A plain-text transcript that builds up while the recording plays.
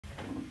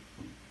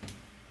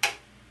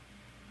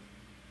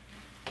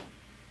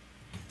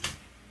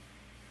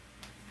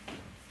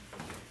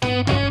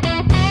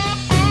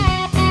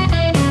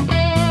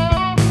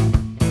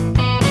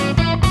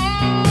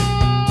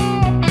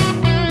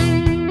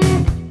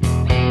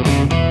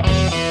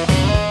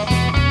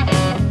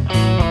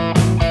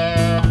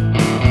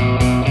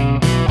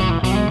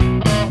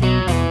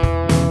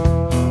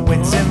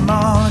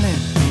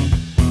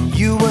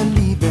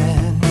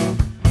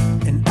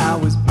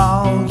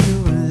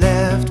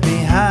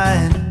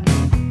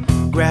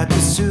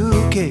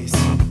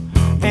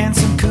And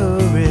some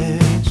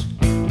courage,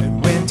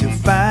 and went to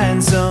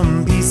find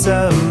some peace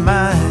of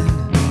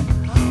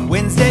mind.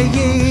 Wednesday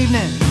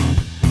evening,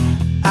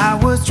 I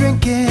was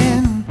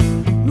drinking,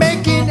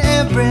 making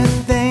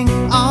everything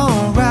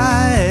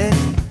alright.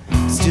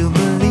 Still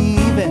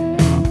believing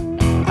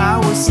I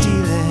was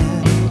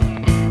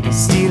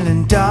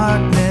stealing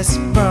darkness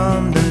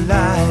from the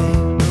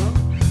light.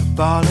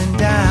 Falling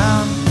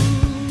down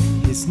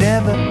is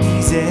never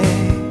easy,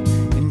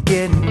 and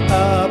getting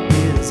up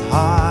is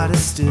harder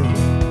still.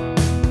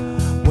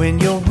 When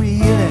you're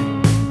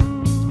reeling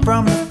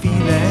from the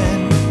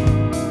feeling,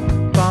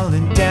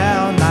 falling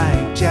down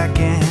like Jack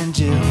and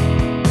Jill.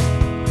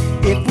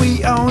 If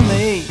we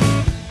only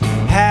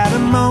had a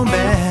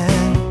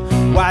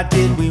moment, why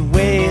did we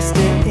waste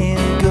it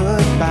in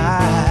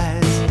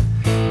goodbyes?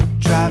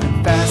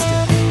 Driving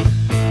faster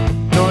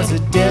towards the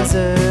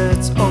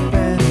desert's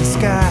open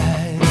skies.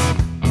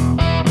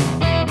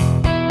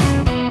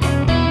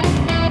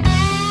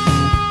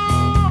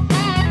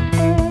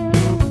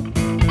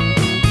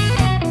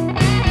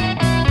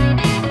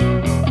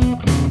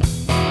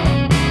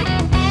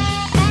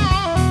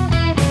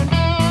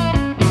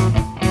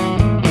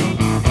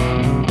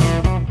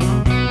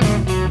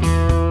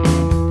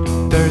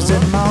 Thursday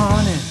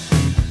morning,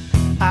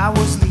 I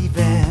was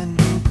leaving,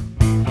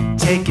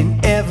 taking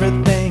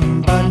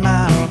everything but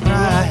my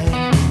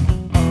pride.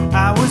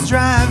 I was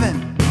driving,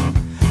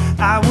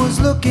 I was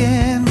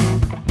looking,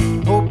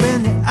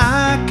 hoping that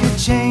I could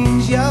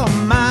change your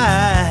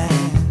mind.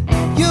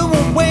 You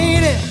were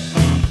waiting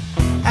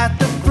at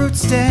the fruit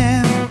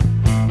stand,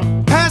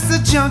 past the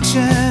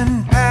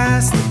junction,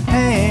 past the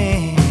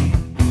pain,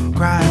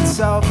 crying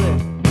softly,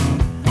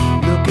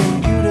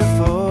 looking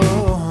beautiful.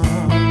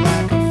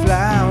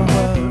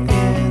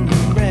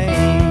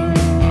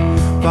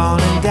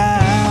 Falling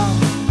down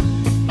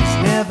is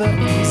never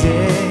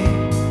easy,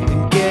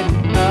 and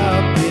getting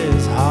up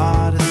is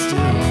harder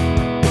still.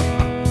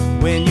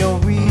 When you're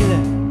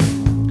reeling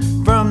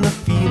from the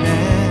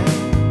feeling,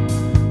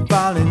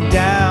 falling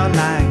down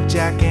like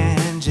Jack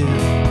and Jill.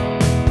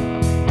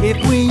 If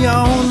we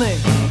only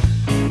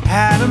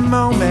had a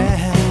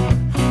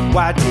moment,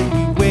 why did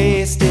we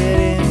waste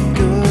it in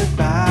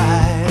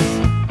goodbyes?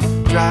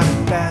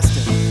 Driving fast